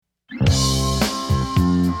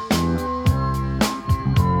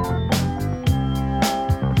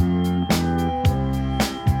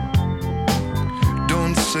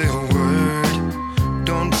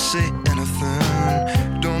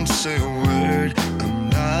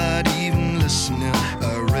listening.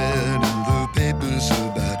 I read in the papers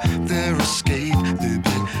about their escape. They've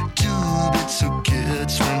been 2 bits of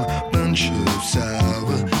kids from a bunch of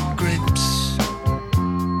sour grapes.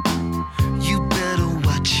 You better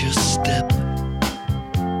watch your step.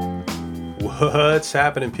 What's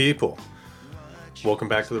happening, people? Welcome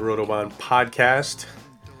back to the Rotobahn podcast.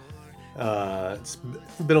 It's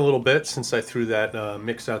been a little bit since I threw that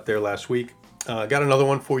mix out there last week. Got another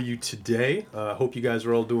one for you today. Hope you guys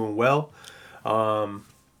are all doing well.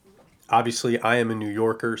 Obviously, I am a New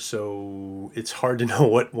Yorker, so it's hard to know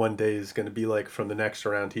what one day is going to be like from the next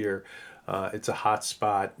around here. It's a hot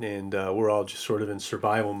spot, and we're all just sort of in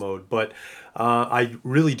survival mode. But I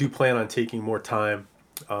really do plan on taking more time.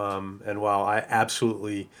 And while I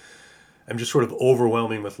absolutely am just sort of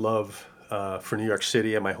overwhelming with love for New York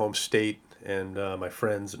City and my home state and my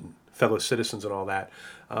friends and fellow citizens and all that,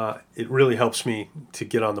 it really helps me to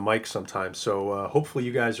get on the mic sometimes. So hopefully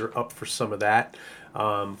you guys are up for some of that.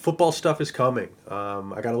 Football stuff is coming.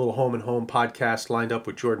 I got a little home and home podcast lined up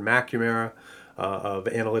with Jordan McNamara of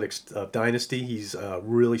Analytics of Dynasty. He's a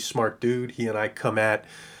really smart dude. He and I come at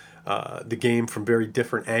the game from very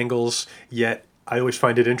different angles, yet I always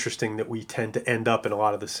find it interesting that we tend to end up in a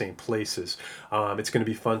lot of the same places. It's going to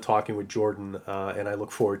be fun talking with Jordan, and I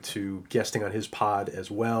look forward to guesting on his pod as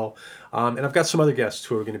well. And I've got some other guests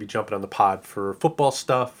who are going to be jumping on the pod for football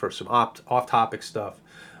stuff, for some off-topic stuff.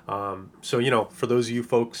 So, you know, for those of you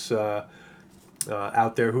folks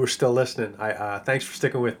out there who are still listening, thanks for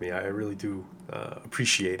sticking with me. I really do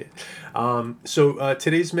appreciate it. So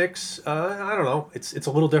today's mix, I don't know, it's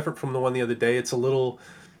a little different from the one the other day. It's a little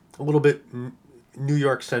bit New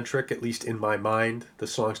York centric, at least in my mind. The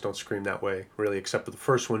songs don't scream that way, really, except for the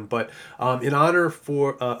first one. But in honor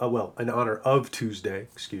of Tuesday,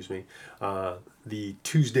 the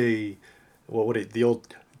Tuesday, the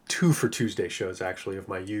old 2 for Tuesday shows actually of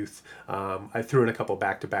my youth. I threw in a couple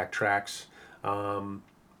back-to-back tracks, and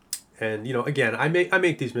you know, again, I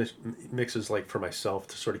make these mixes like for myself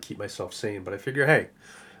to sort of keep myself sane. But I figure, hey,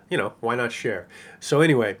 you know, why not share? So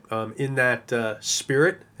anyway, in that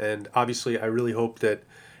spirit, and obviously I really hope that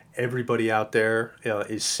everybody out there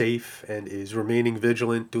is safe and is remaining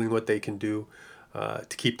vigilant, doing what they can do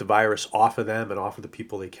to keep the virus off of them and off of the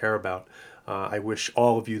people they care about. I wish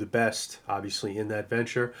all of you the best, obviously, in that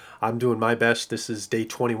venture. I'm doing my best. This is day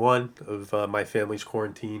 21 of my family's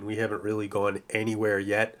quarantine. We haven't really gone anywhere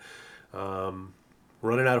yet.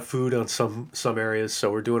 Running out of food on some areas,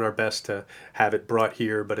 so we're doing our best to have it brought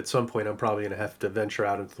here, but at some point I'm probably going to have to venture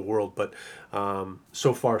out into the world, but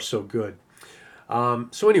so far so good.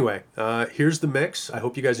 So anyway, here's the mix. I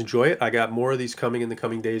hope you guys enjoy it. I got more of these coming in the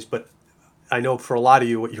coming days, but I know for a lot of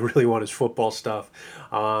you what you really want is football stuff,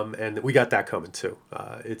 and we got that coming too.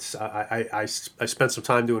 I spent some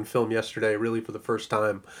time doing film yesterday, really for the first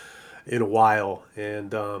time in a while,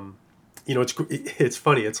 and you know, it's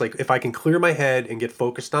funny. It's like if I can clear my head and get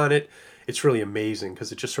focused on it, it's really amazing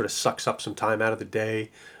because it just sort of sucks up some time out of the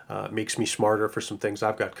day, makes me smarter for some things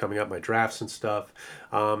I've got coming up, my drafts and stuff.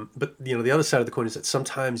 But, you know, the other side of the coin is that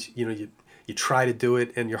sometimes, you know, you try to do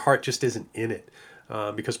it and your heart just isn't in it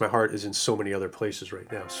because my heart is in so many other places right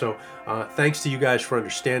now. So thanks to you guys for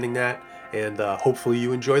understanding that, and hopefully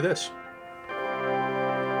you enjoy this.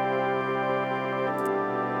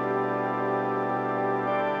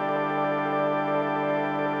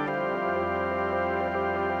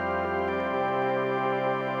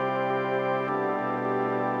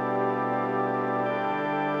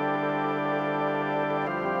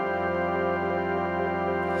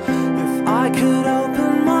 If I could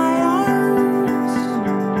open my arms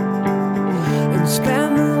and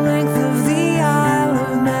span the length of the Isle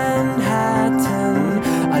of Manhattan,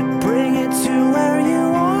 I'd bring it to where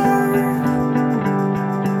you are,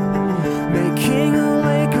 making a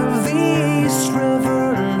lake of the East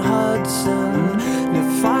River and Hudson. And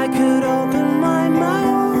if I could open my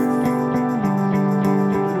mouth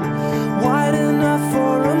wide enough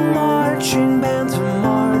for a marching band to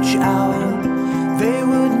march out, they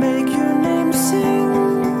would make your name sing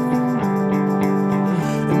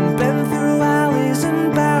and bend through alleys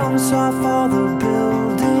and bounce off all the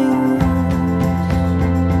buildings.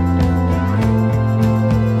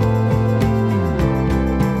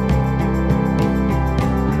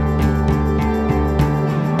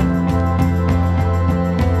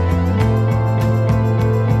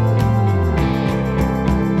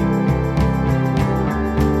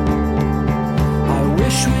 I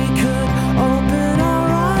wish we could open our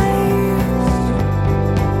eyes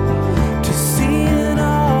to see in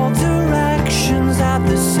all directions at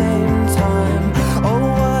the same time.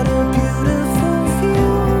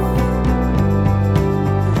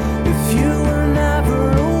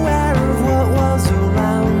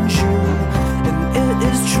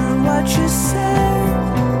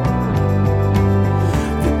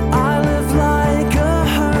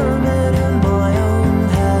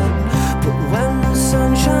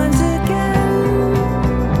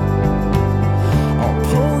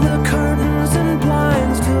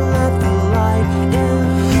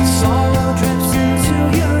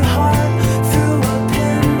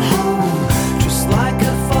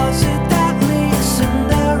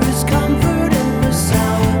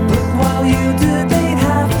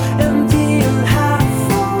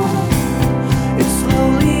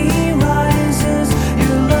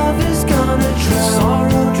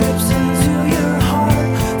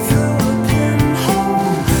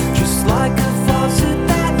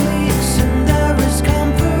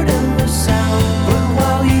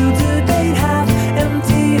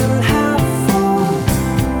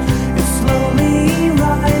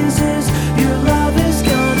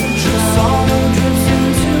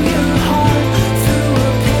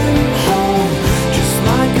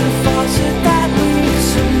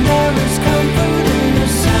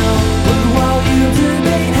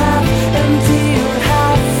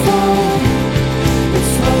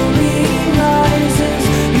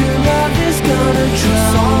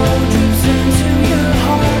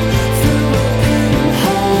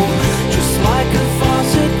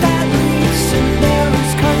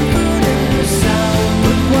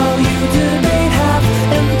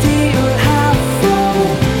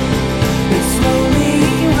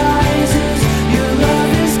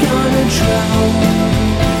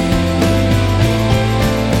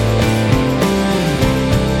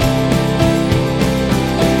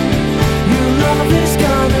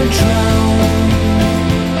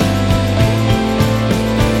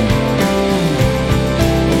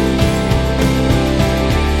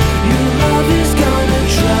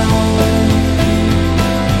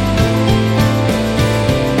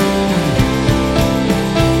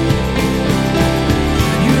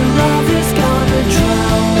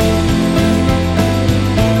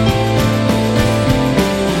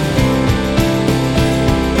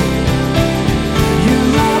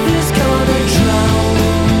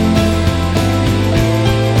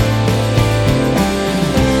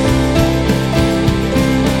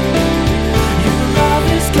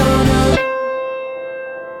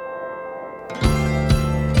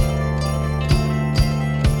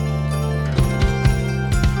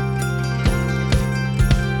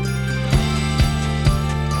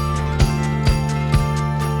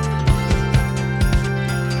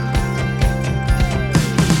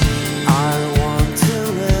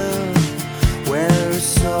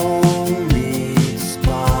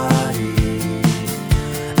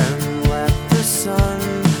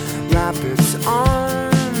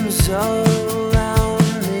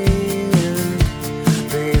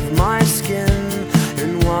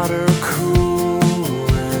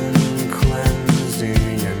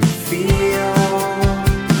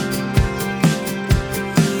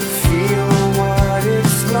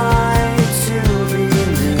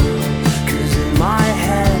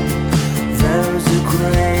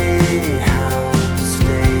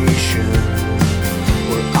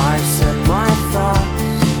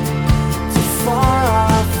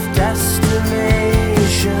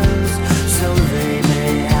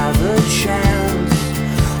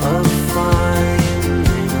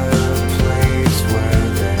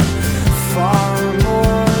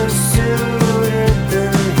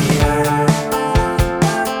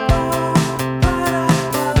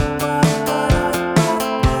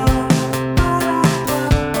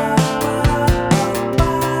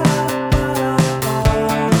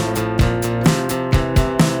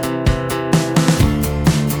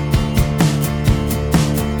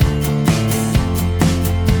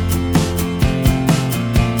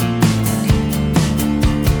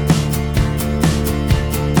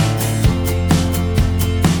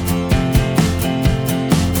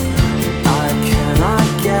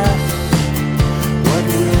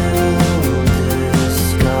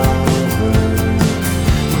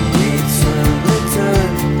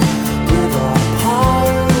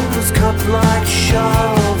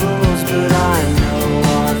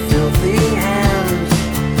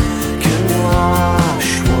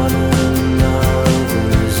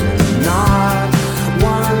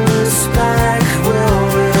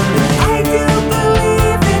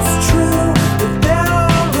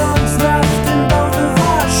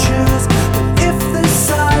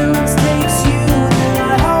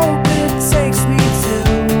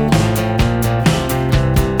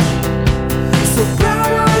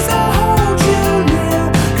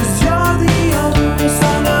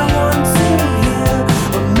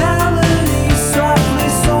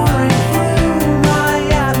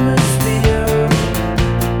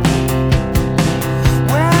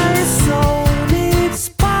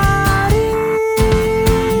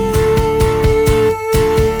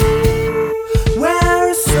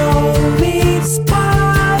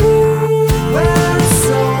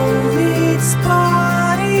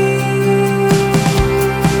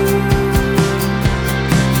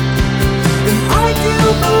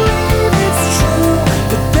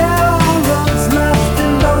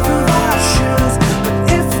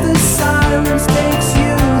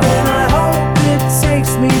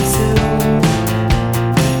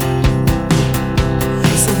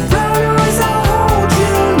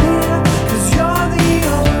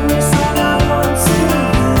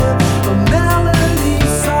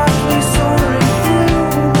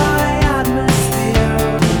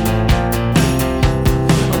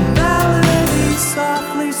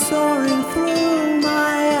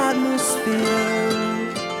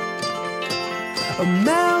 A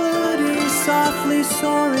melody softly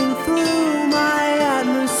soaring through my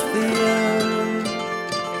atmosphere.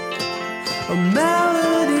 A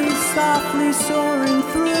melody softly soaring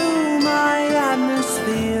through my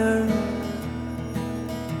atmosphere.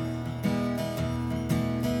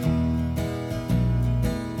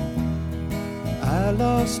 I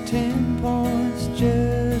lost 10 points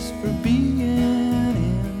just for being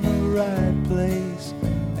in the right place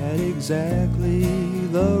at exactly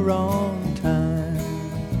the wrong time.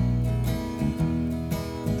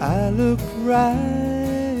 I looked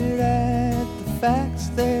right at the facts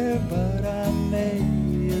there, but I may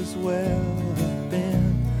as well have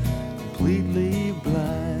been completely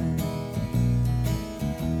blind.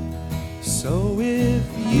 So if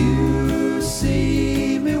you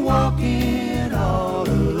see me walking all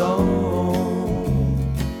alone,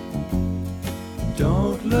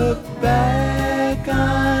 don't look back,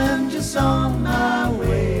 I'm just on my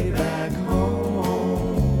way back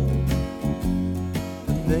home.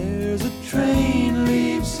 There's a train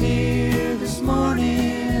leaves here this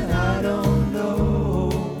morning, I don't know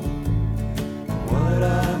what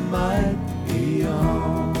I might be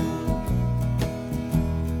on.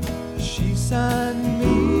 She signed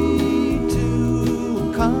me to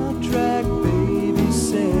a contract, baby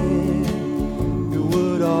said it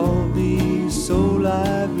would all be so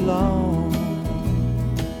lifelong.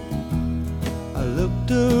 I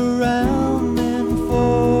looked around then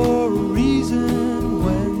for a reason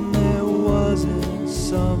when there wasn't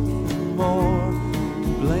something more to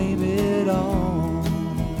blame it on.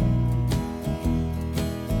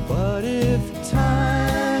 But if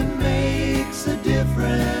time makes a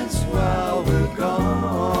difference while we're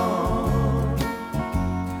gone,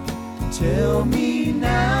 tell me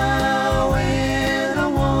now and I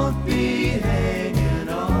won't be hanging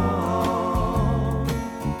on.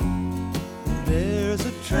 There's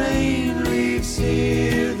a train leaves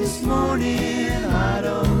here this morning, I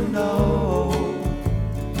don't know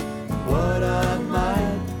what I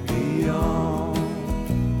might be on.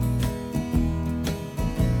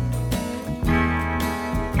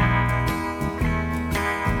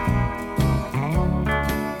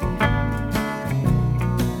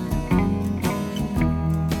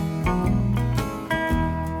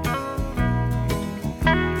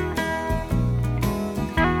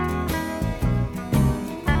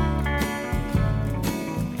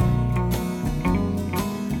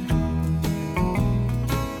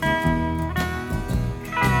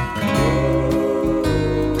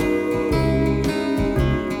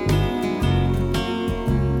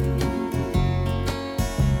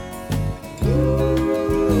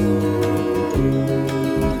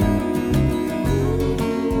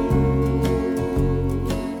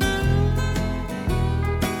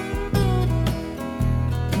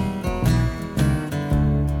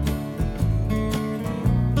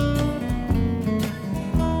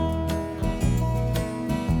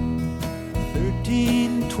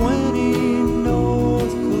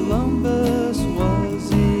 North Columbus was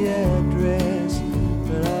the address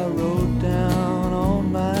that I wrote down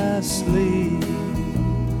on my sleeve.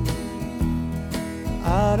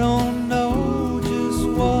 I don't know just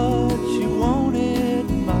what she wanted,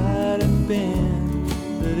 might have been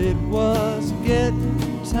that it was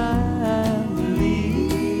getting time to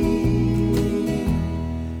leave.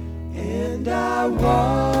 And I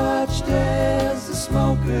watched as the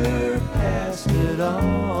smoker passed it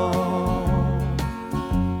on,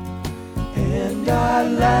 and I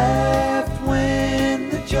laughed when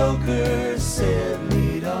the joker said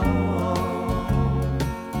lead on.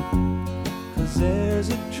 'Cause there's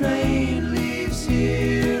a train leaves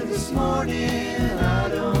here this morning, I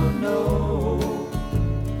don't know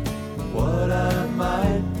what I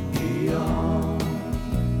might be on.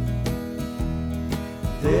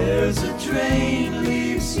 There's a train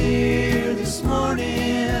leaves here this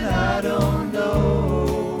morning, I don't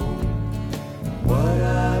know what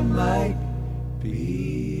I might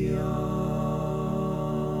be on.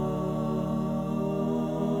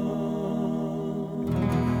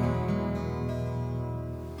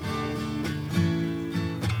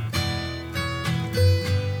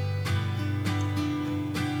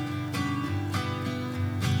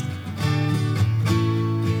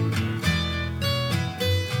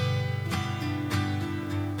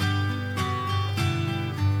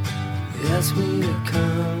 He asked me to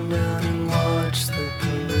come down and watch the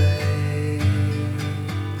parade,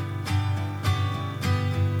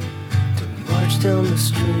 to march down the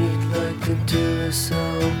street like a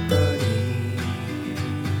Duracell bunny,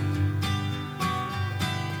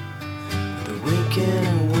 the winking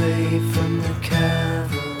away from the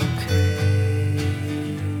cavalcade.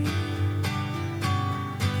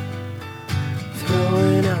 Throw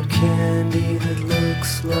tree that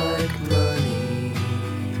looks like money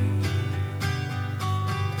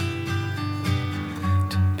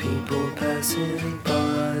to people passing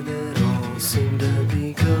by that all seem to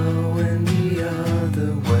be going the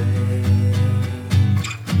other way.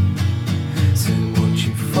 Said, won't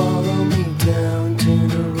you follow me down to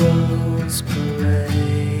the Rose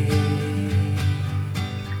Parade?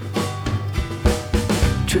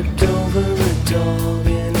 Tripped over a dog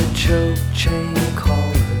in a choke chain collar.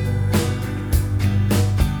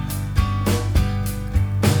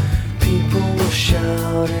 People were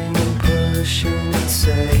shouting and pushing and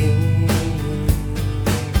saying,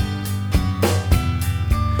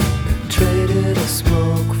 they traded a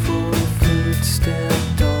smoke for a food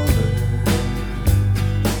stamp dollar.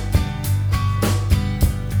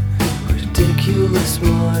 Ridiculous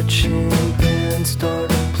marching band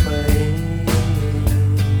started playing.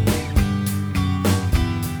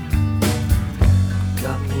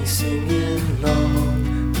 Singing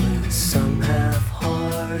along with some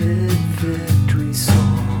half-hearted victory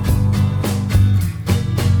song.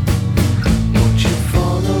 Won't you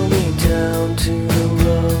follow me down to the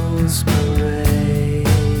Rose Parade?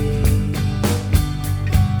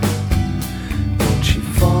 Won't you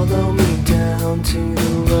follow me down to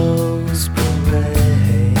the Rose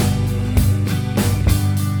Parade?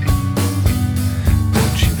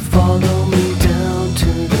 Won't you follow me down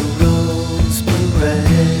to the Rose Parade?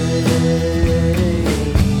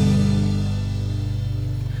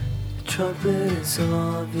 Trumpet has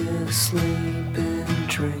obviously been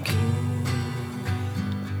drinking,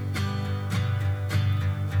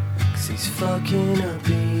 'cause he's fucking up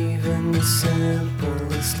even the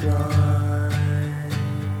simplest lines.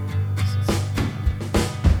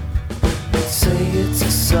 I'd say it's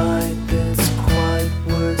a sight that's quite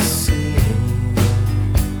worth seeing.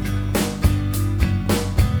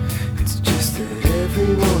 It's just that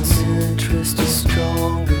everyone's interest is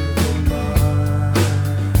stronger than mine.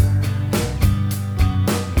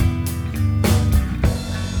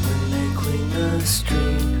 The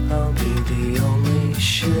street, I'll be the only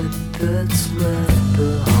shit that's left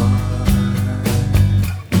behind.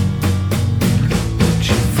 Won't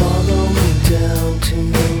you follow me down to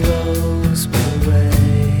the Rose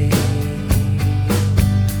Parade?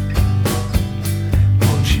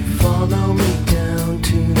 Won't you follow me down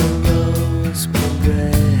to the Rose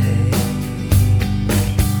Parade?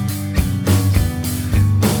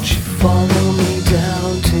 Won't you follow me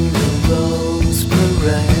down to the Rose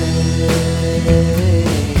Parade?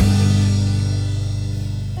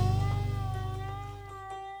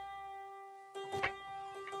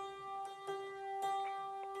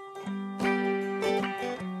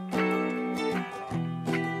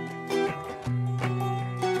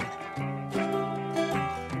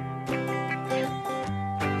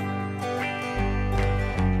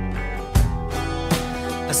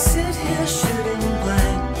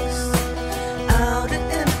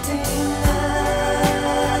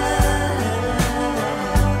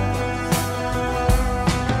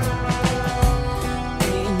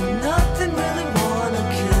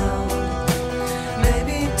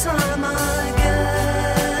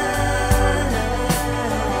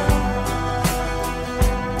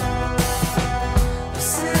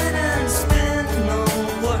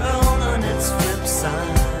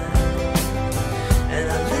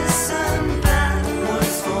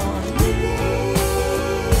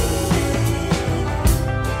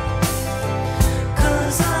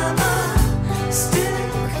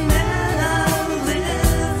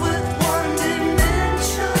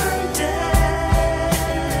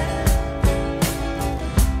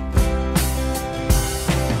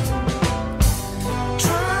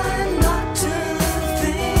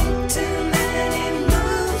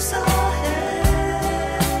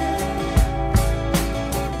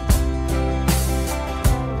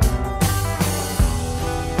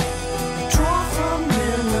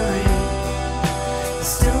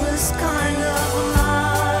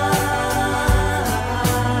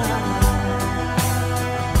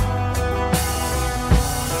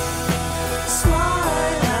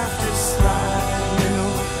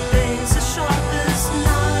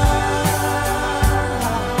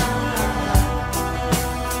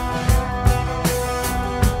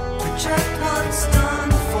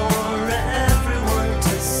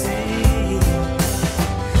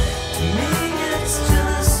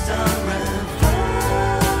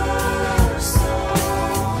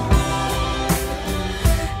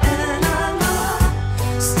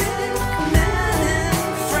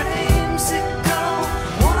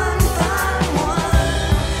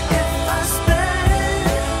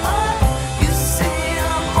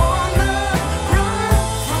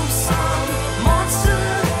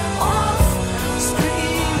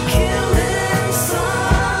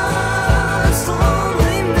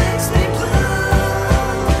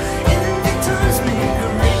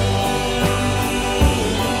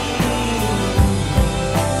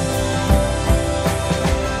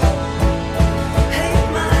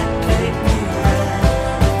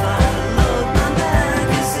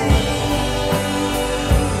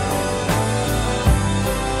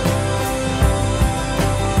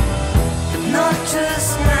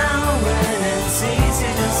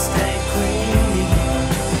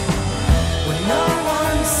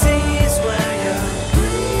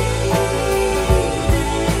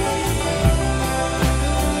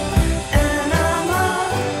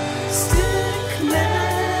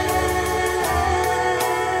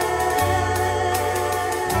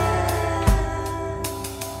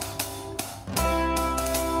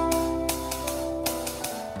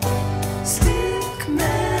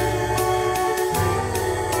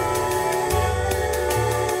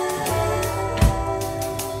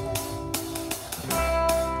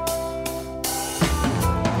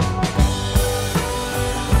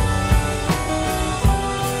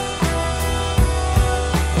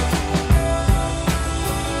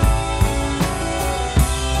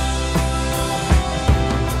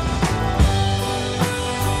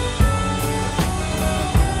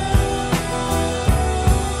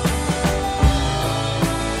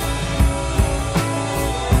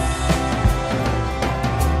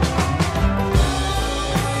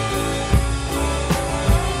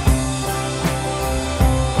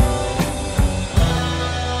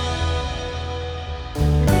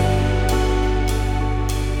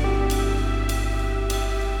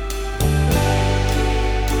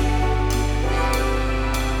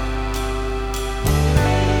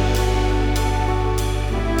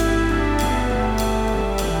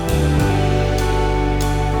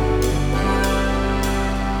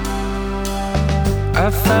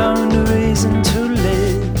 found a reason to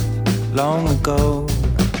live long ago.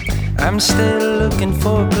 I'm still looking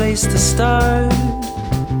for a place to start.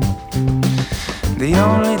 The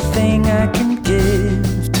only thing I can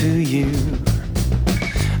give to you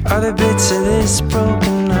are the bits of this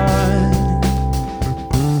broken heart.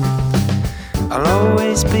 I'll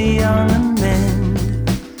always be on the mend.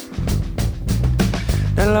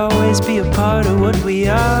 They'll always be a part of what we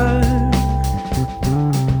are.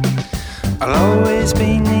 I'll always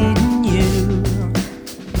be needing you,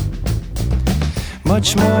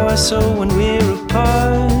 much more so when we're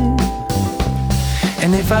apart.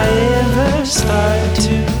 And if I ever start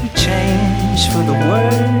to change for the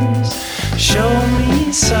worse, show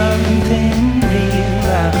me something real.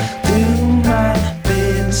 I'll do my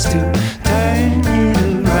best to turn it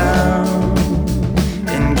around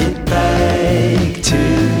and get back to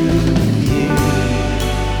you.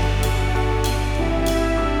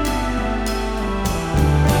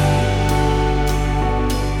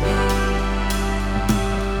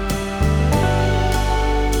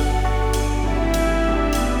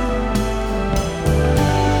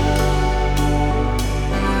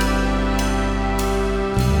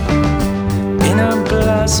 In a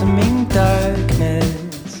blossoming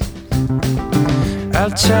darkness,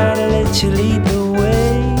 I'll try to let you lead the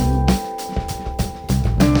way.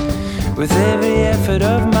 With every effort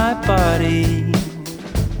of my body,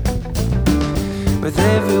 with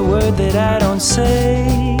every word that I don't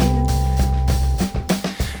say,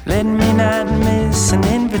 let me not miss an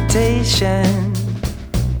invitation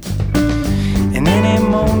in any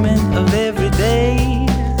moment of every day.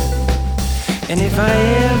 And if I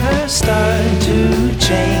ever start to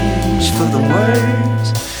change for the worse,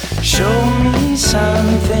 show me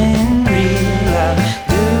something real. I'll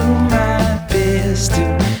do my best to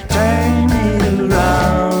turn it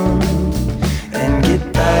around and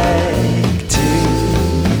get back to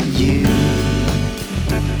you.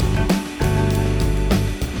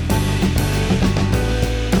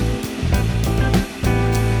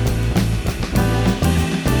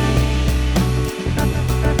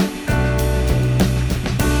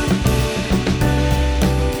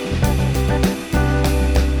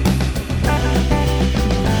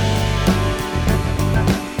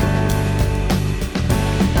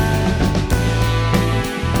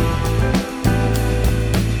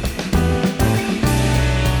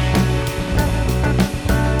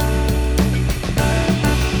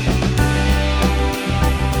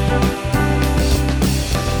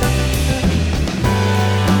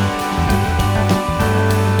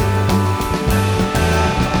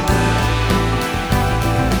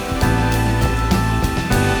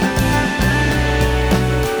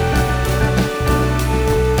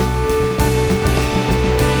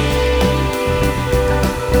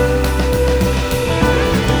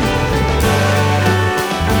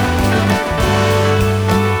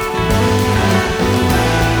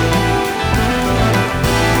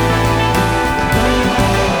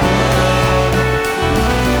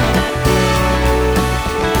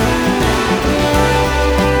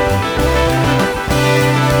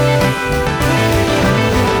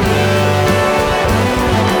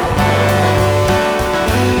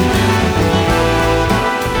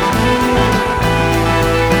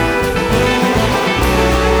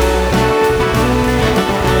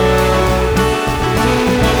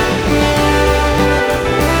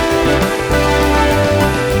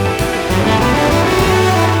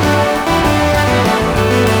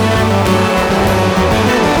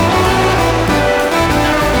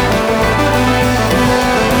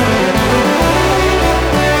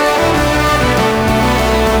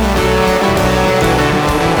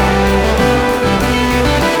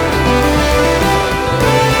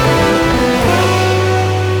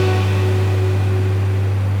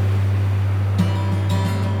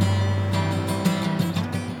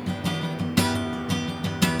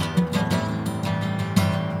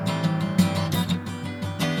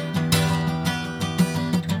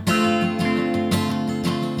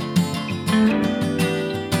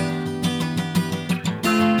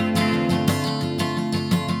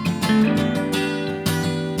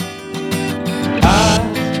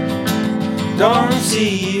 Don't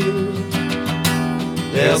see you,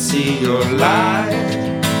 they'll see your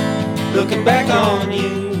light looking back on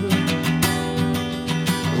you.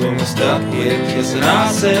 When we're stuck here kissing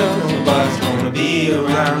ourselves, nobody's gonna be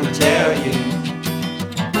around to tell you.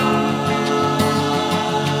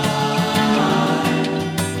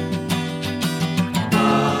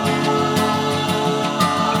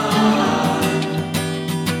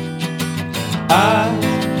 I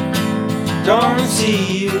don't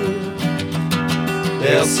see you,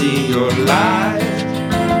 they'll see your light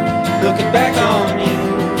looking back on you.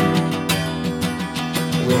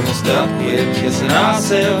 when we're stuck here kissing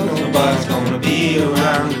ourselves. Nobody's gonna be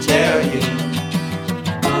around to tell you.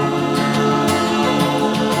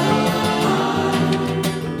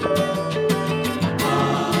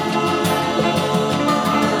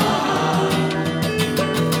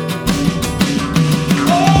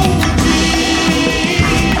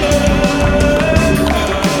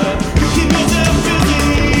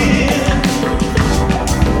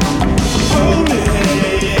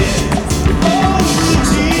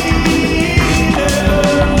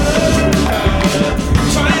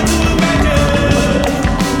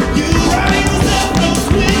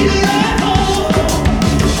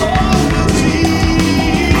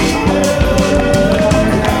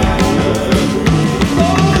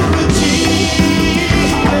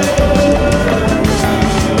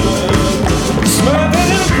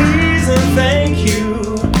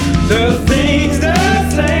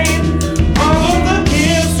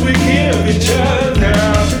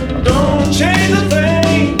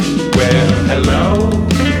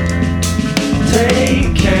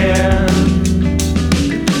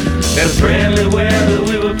 Friendly weather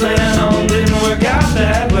we were planning on didn't work out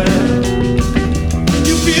that well.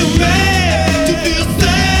 You feel bad, you feel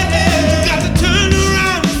sad, you got to turn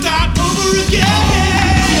around and start over again.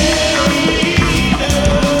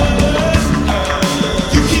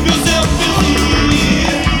 You keep yourself busy,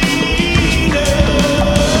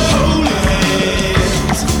 holding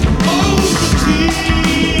hands over tea,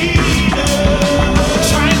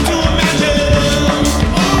 trying to imagine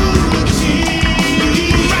over tea.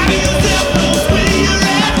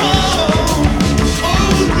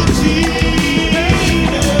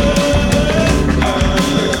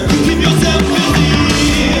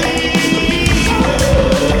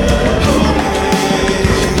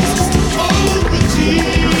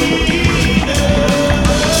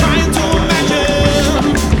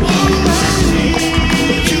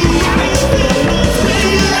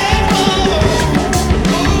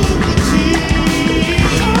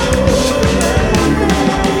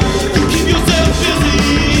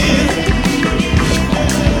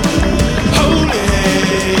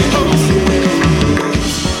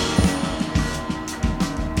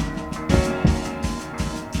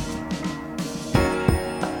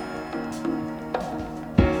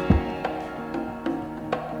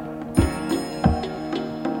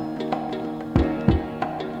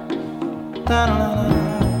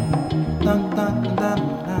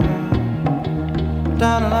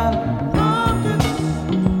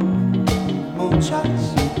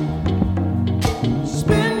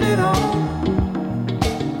 Spend it on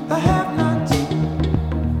the have-nots.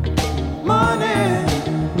 Money,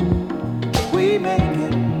 we make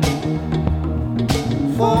it.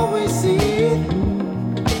 Before we see it,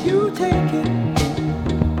 you take it.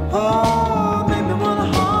 Oh, make me wanna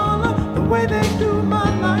holler the way they do my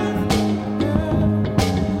life. Yeah.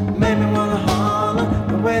 Make me wanna holler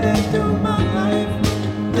the way they do my life.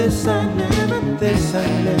 This ain't living, this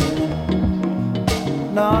ain't living.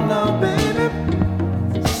 No, no, baby,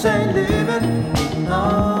 this ain't living. No,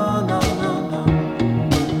 no, no, no.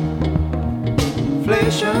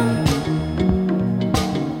 Inflation,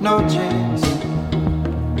 no chance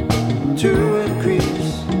to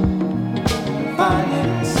increase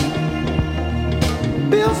finance.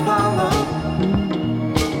 Bills pile up,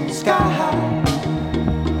 sky high.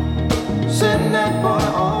 Send that boy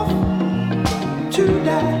off to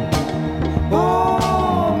die.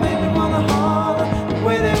 Oh, make me wanna holler the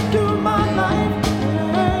way they do my life.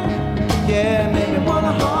 Yeah, make me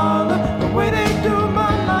wanna holler the way they do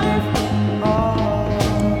my life. Oh,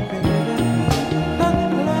 baby. La, la,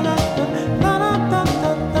 la, la, la, la, la,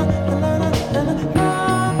 la, la, la, la.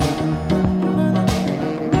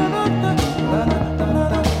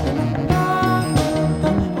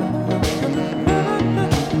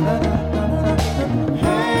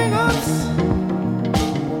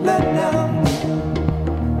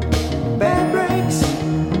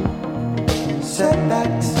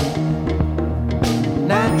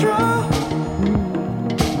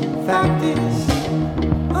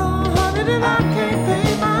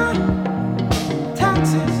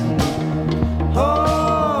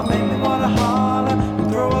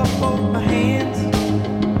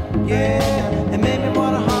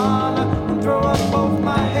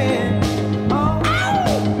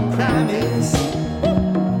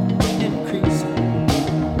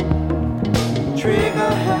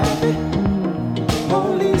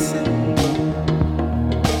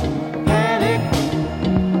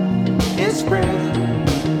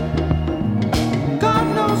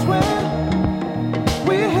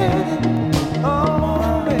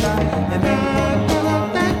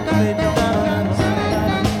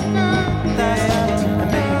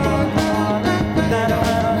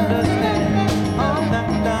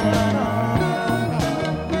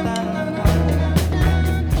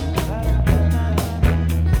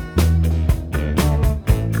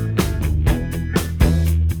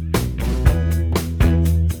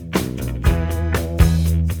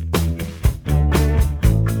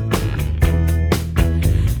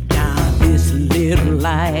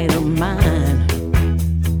 light of mine,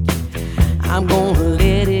 I'm gonna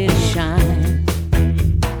let it shine.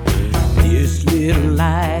 This little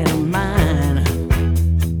light of mine,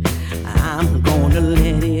 I'm gonna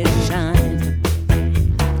let it shine.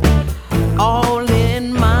 All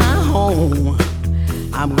in my home,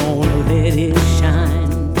 I'm gonna let it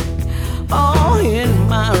shine. All in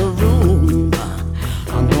my room,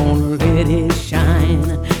 I'm gonna let it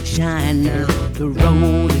shine. Shine. The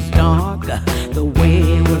road is dark, the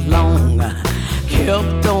way was long.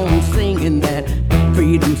 Kept on singing that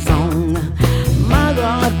freedom song. My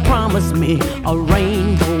God promised me a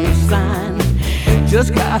rainbow sign.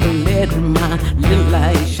 Just gotta let my little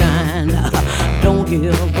light shine. Don't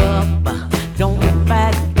give up, don't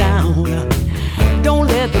back down. Don't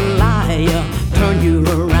let the liar turn you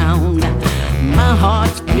around. My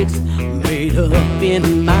heart's fixed, made up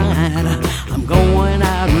in mind. I'm going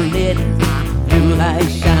out and letting my little light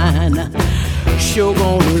shine. Sure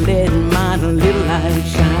gonna let my little light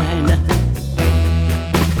shine.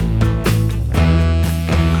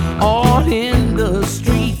 All in the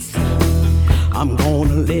streets, I'm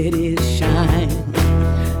gonna let it shine.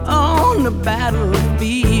 On the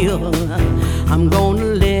battlefield, I'm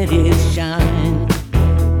gonna let it shine.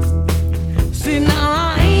 See, now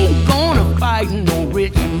I ain't gonna fight no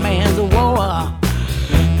rich man's war.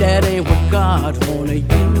 That ain't what God wanna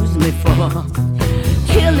use me for.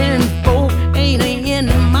 Killing folk ain't in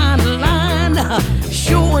my line.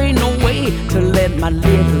 Sure ain't no way to let my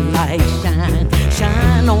little light shine.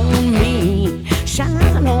 Shine on me,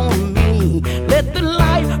 shine on me. Let the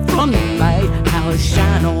light from the lighthouse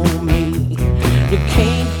shine on me. You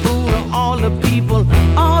can't fool all the people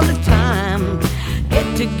all the time. Get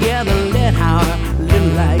together, let our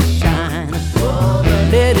little light shine.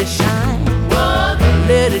 Let it shine,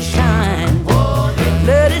 let it shine,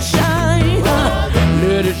 let it shine,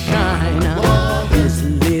 let it shine. This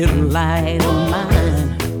little light of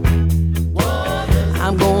mine,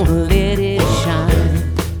 I'm gonna let it shine.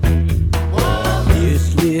 This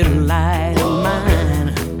little light of mine,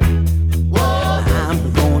 I'm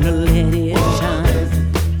gonna let it shine.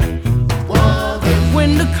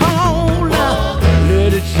 When the call,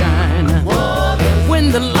 let it shine.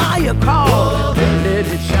 When the liar calls, let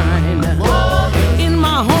it shine. In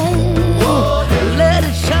my home, let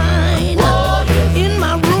it shine. In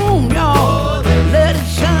my room, y'all, let it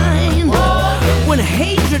shine. When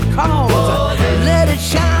hatred calls, let it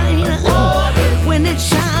shine. When it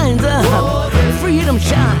shines, freedom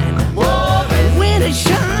shine. When it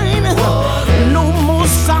shine, no more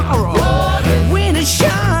sorrow. When it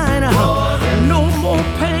shine, no more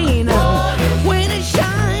pain. When it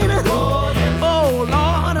shine, oh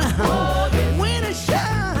Lord, when it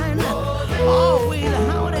shine, always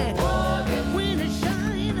howdy. When it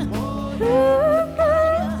shine,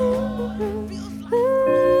 feels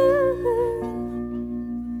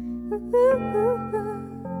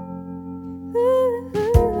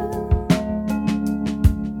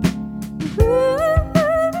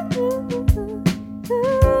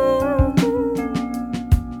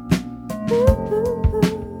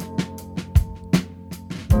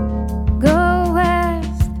Go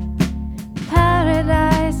west,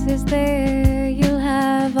 paradise is there. You'll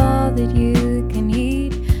have all that you can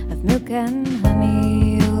eat of milk and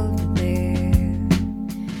honey over there.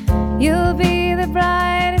 You'll be the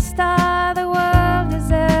brightest star the world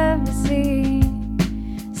has ever seen.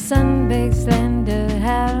 Sun-baked, slender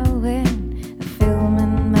heroine, a film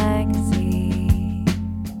and magazine.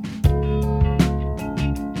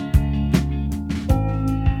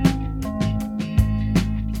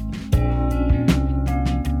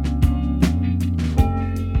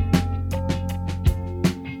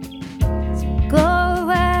 Go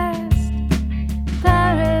west,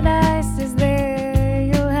 paradise is there.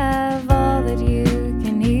 You'll have all that you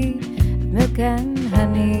can eat of milk and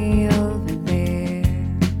honey over there.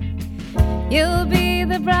 You'll be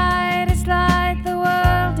the brightest light the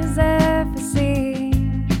world has ever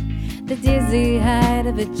seen. The dizzy height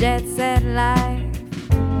of a jet-set life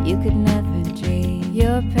you could never dream.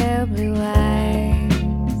 Your pale blue eyes,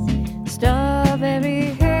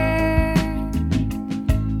 strawberry hair,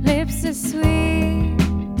 lips so sweet,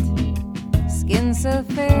 skin so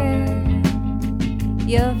fair.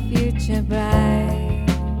 Your future bright,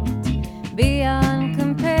 beyond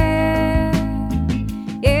compare.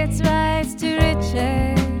 It's rise to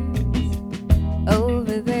riches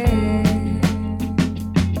over there.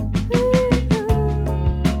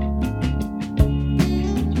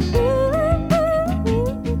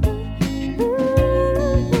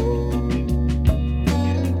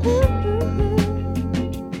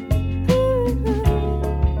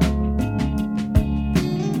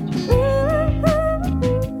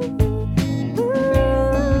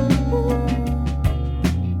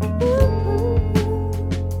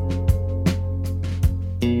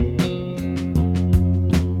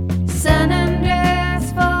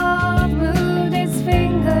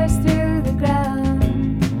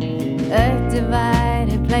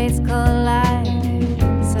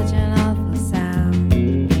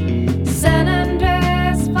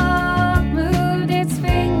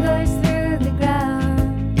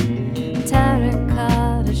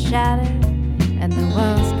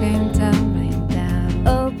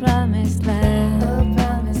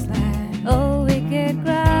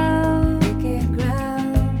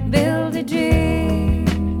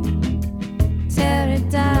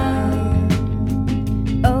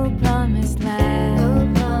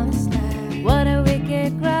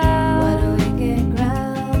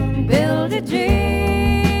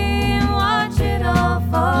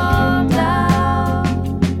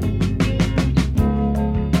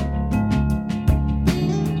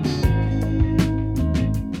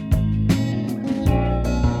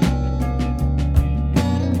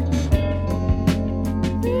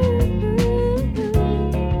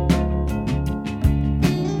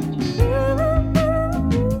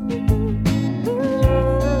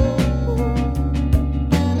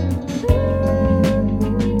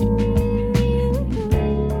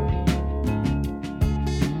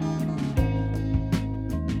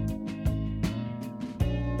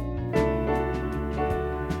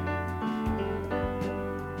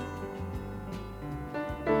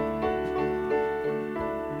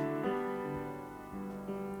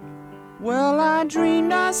 I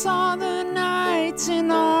dreamed I saw the knights in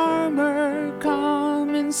armor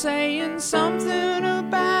coming, saying something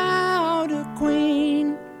about a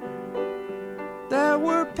queen. There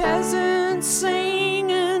were peasants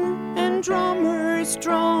singing and drummers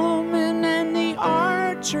drumming, and the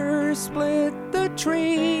archers split the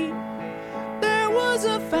tree. There was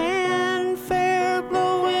a fanfare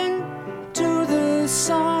blowing to the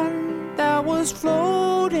sun that was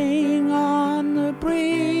floating on the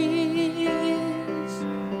breeze.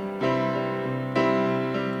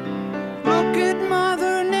 Look at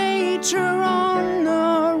Mother Nature on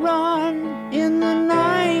the run in the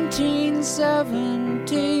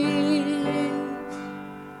 1970s.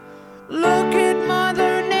 Look at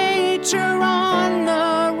Mother Nature on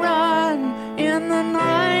the run in the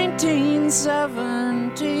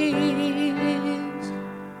 1970s.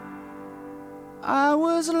 I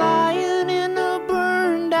was lying in a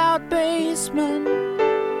burned out basement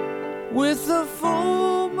with the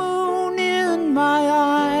full moon in my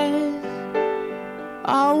eyes.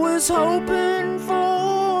 I was hoping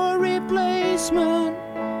for replacement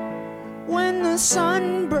when the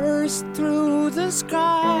sun burst through the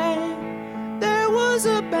sky. There was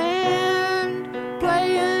a band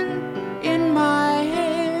playing in my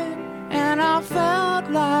head, and I felt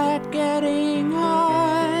like getting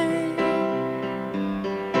high.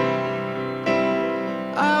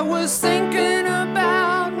 I was thinking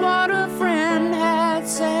about what a friend had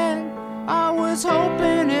said. I was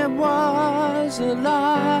hoping it was a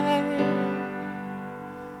lie.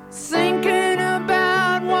 Thinking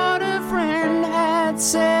about what a friend had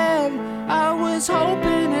said, I was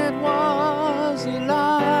hoping it was a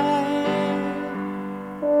lie.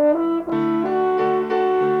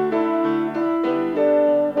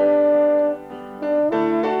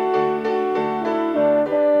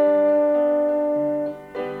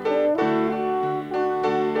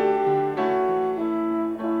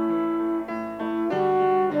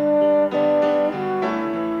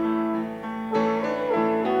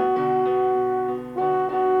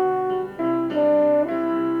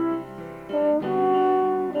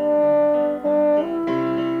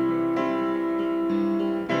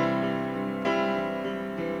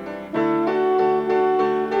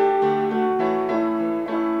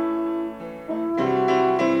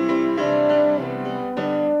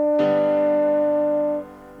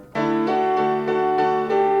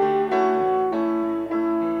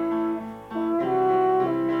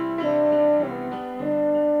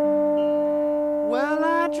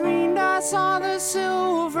 Saw the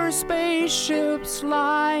silver spaceships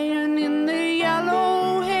lying in the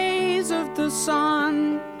yellow haze of the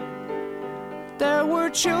sun. There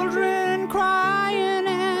were children crying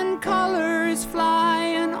and colors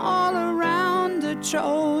flying all around the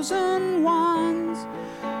chosen ones.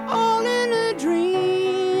 All in a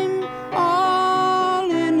dream,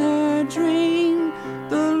 all in a dream.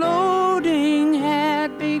 The loading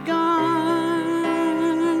had begun.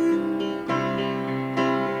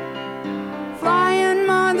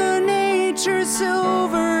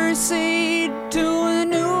 Silver seed to a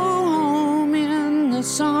new home in the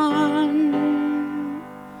sun.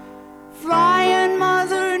 Flying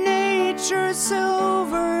Mother Nature,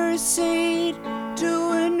 silver seed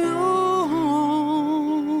to a new home.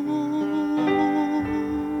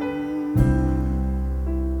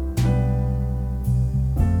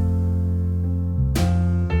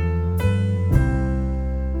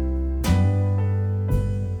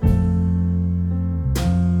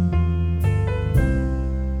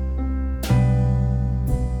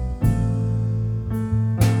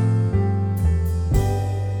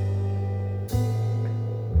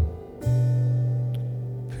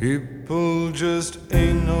 People just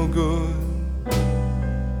ain't no good.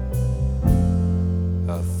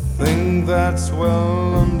 I think that's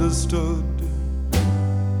well understood.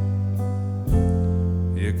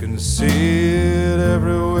 You can see it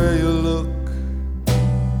everywhere you look.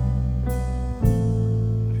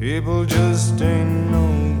 People just ain't no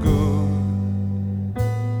good.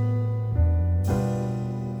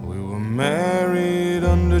 We were married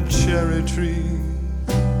under cherry trees.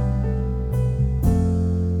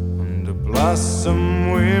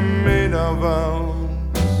 Blossom, we made our vows.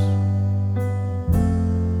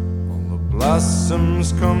 All the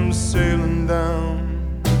blossoms come sailing down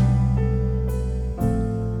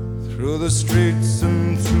through the streets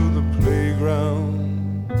and through the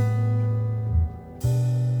playground.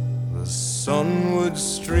 The sun would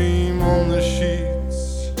stream on the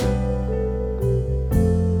sheets,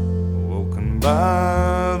 woken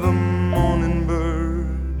by the morning bird.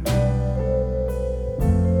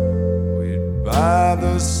 By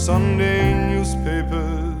the Sunday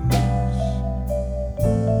newspapers,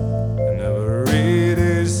 and never read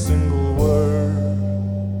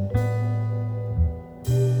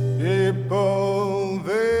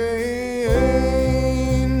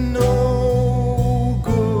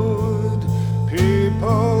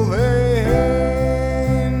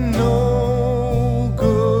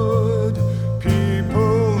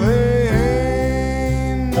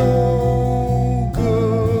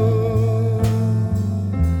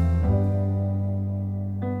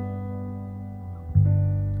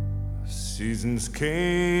dreams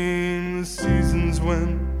came, the seasons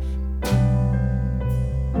went.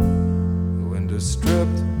 The winter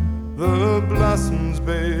stripped the blossoms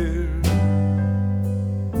bare.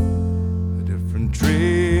 A different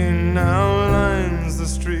tree now lines the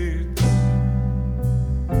streets,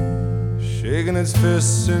 shaking its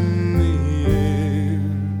fists in the air.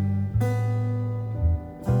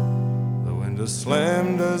 The winter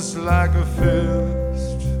slammed us like a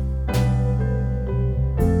fist,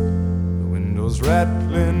 the windows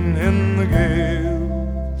rattling in the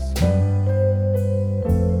gales,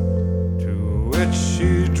 to which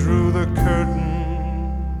she drew the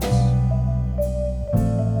curtains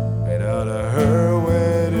made out of her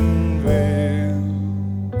wedding veil.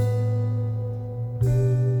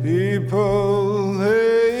 People,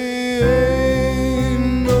 they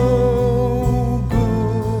ain't no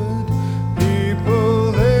good.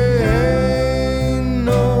 People, they ain't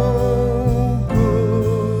no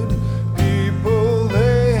good. People,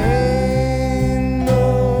 they ain't no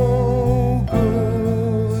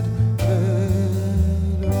good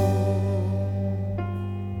at all.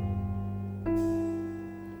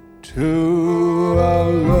 To our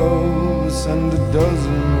love, send a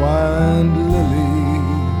dozen white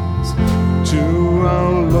lilies. To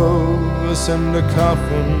our love, send a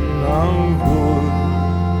coffin of wood.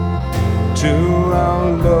 To our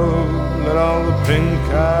love, let all the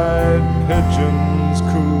pink-eyed pigeons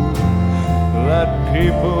coo. That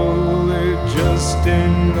people, they just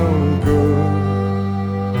ain't no good.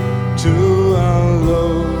 To our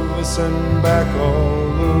love, send back all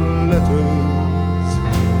the letters.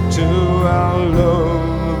 To our love,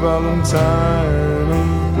 Valentine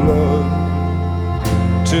of blood.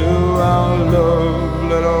 To our love,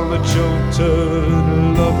 let all the jilted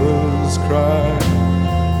lovers cry.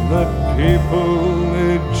 That people,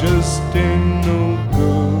 they just ain't no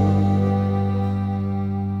good.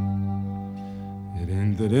 It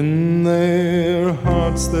ain't that in their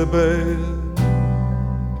hearts they're bad.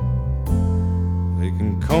 They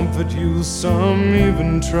can comfort you, some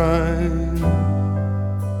even try.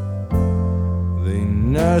 They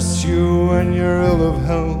nurse you when you're ill of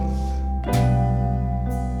health.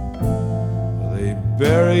 They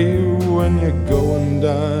bury you when you go and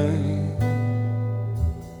die.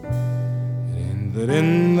 It ain't that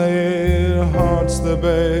in their hearts they're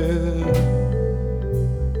bad.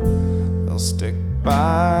 They'll stick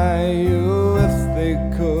by you if they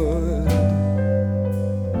could.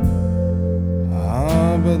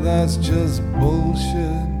 Ah, but that's just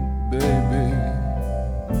bullshit, baby.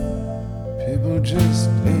 People just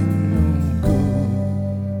ain't no good.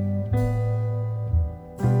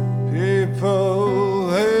 People,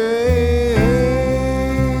 they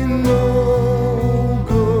ain't no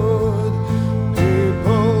good.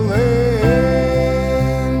 People, they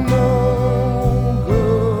ain't no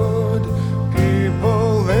good. People,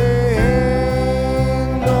 they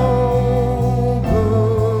ain't no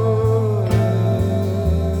good at all.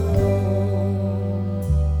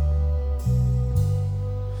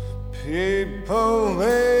 People,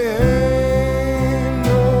 they ain't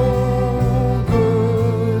no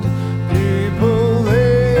good. People, they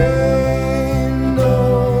ain't no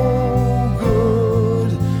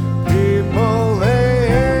good. People, they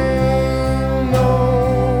ain't no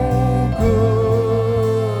good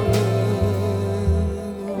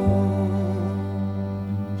at all.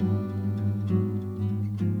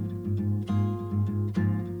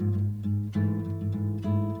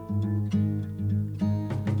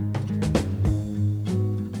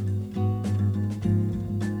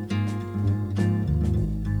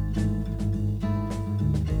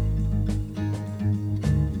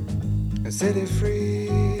 A city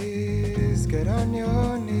freeze, get on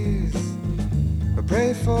your knees,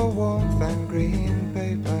 pray for warmth and green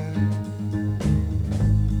paper.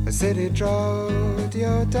 A city drought,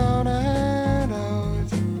 you're down and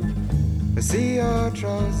out. I see your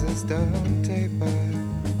trousers don't taper.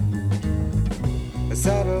 I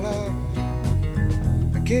saddle up,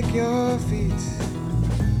 I kick your feet.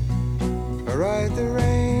 I ride the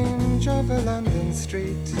range of a London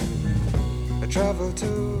street. I travel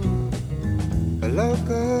to a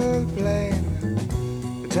local plane.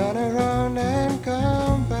 I turn around and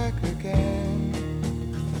come back again.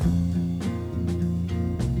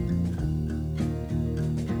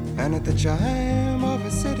 And at the chime of a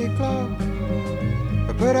city clock,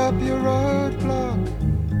 I put up your roadblock.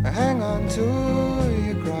 I hang on to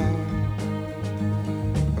your ground.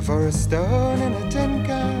 For a stone in a tin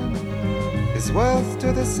can is wealth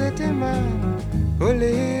to the city man who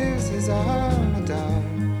leaves his armor down.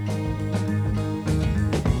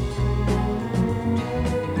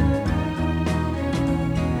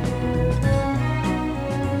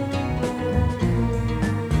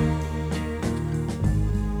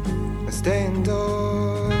 I stay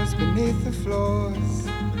indoors beneath the floors,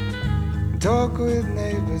 talk with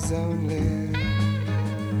neighbors only.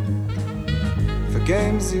 For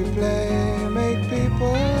games you play make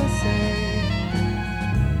people say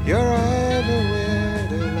you're either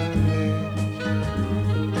weird or lonely.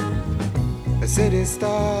 A city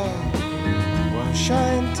star won't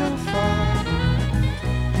shine too far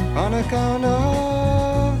on account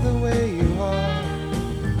of the way you are,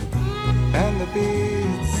 and the beads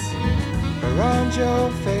around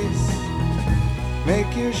your face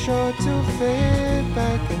make you sure to fade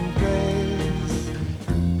back in place.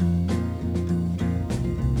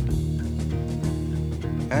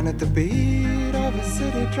 And at the beat of a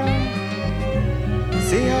city drum,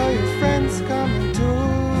 see how your friends come in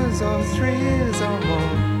twos or threes or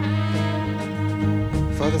more.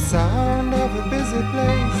 For the sound of a busy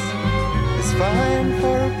place is fine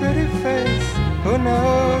for a pretty face. Who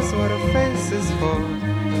knows what a face is for?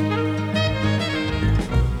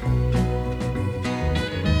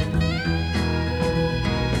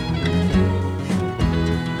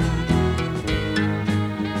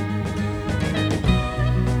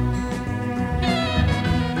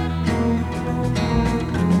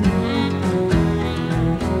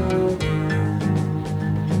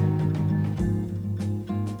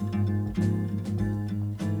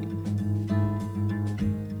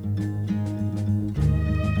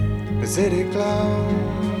 City clown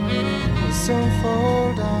will soon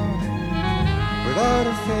fall down without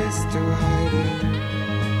a face to hide it,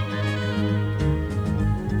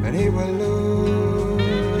 and he will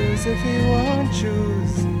lose if he won't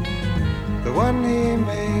choose the one he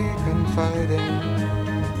may confide in.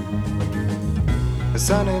 A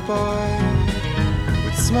sunny boy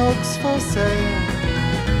with smokes for sale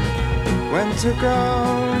went to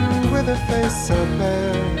ground with a face so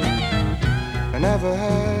pale. I never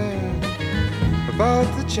heard about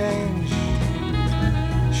the change,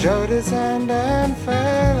 showed his hand and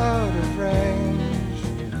fell out of range.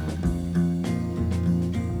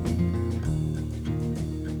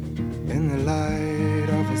 In the light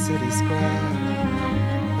of a city square,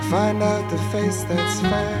 I find out the face that's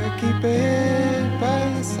fair, keep it by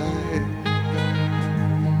your side.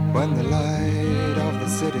 When the light of the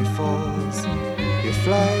city falls, you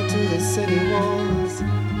fly to the city walls,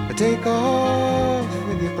 or take off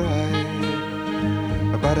with your bride.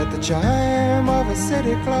 But at the chime of a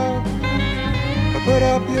city clock, put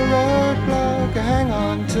up your roadblock, hang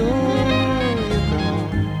on to your crown.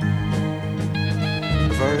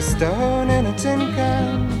 For a stone in a tin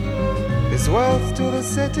can is wealth to the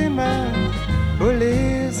city man who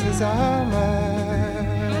leaves his armor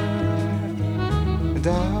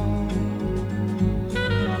down.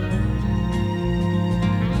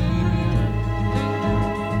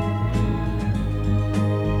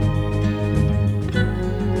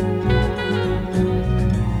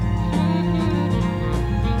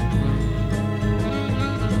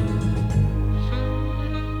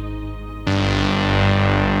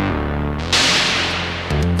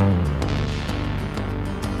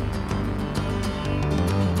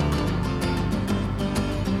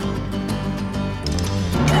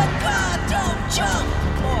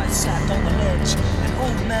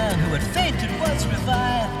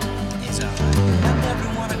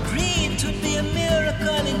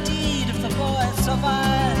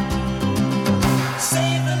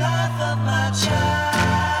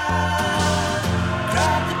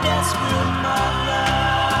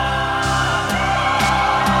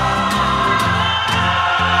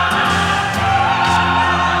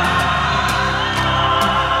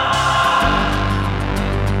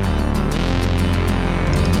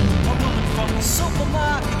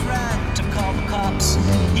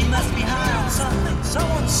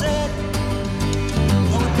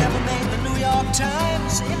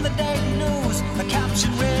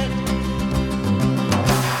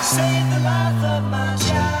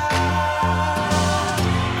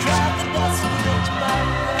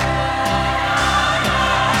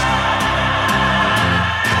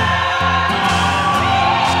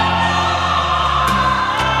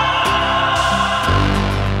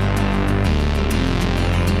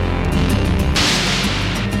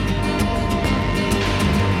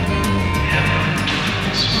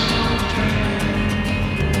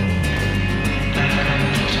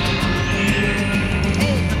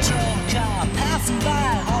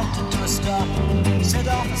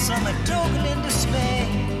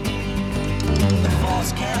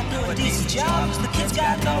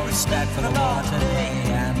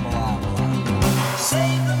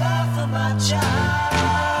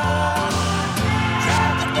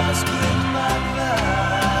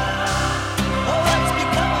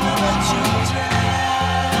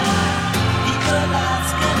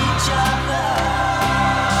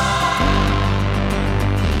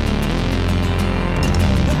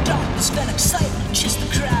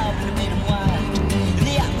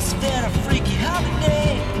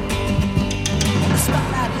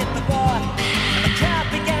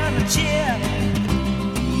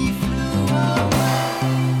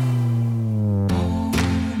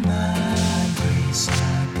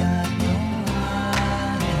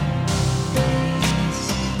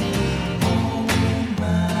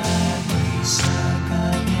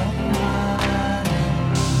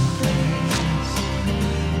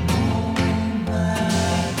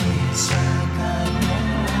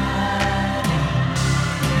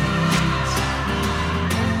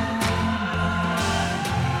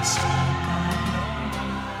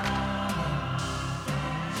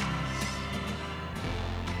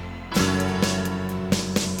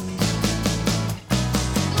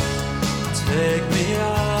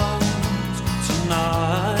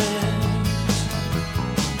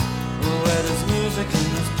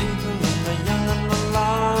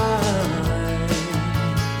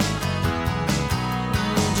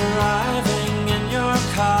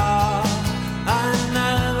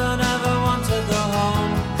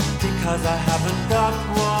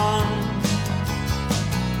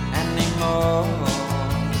 more.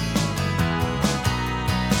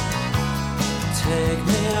 Take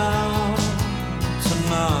me out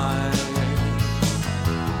tonight,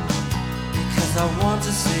 because I want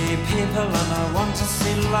to see people and I want to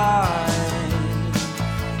see light.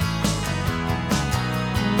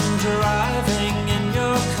 Driving in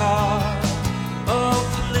your car, oh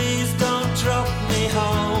please don't drop me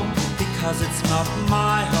home, because it's not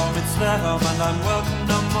my home, it's their home and I'm welcome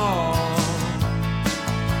no more.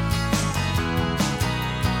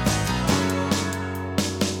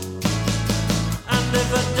 And if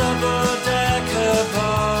a double-decker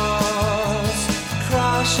bus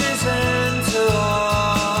crashes into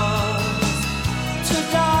us, to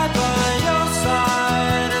die by your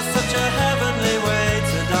side is such a heavenly way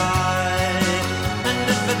to die. And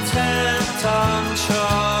if a 10-ton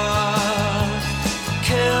truck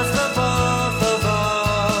kills the both of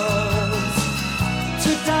us,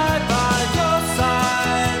 to die by your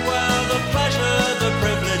side, well, the pleasure, the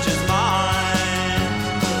privilege is mine.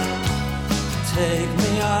 Take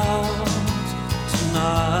me out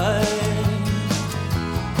tonight,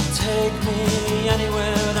 take me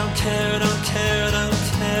anywhere, I don't care, I don't care, I don't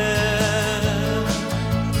care.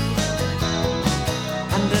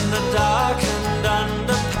 And in the darkened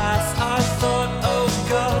underpass, I thought, oh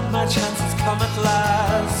God, my chance has come at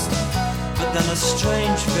last. But then a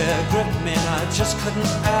strange fear gripped me and I just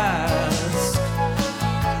couldn't ask.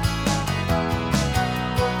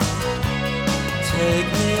 Take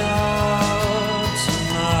me out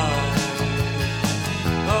tonight,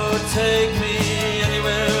 oh take me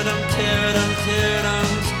anywhere, I don't care, I don't care, I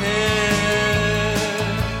don't care.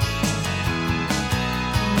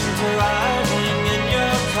 Driving in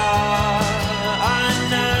your car, I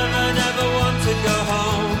never, never want to go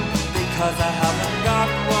home, because I have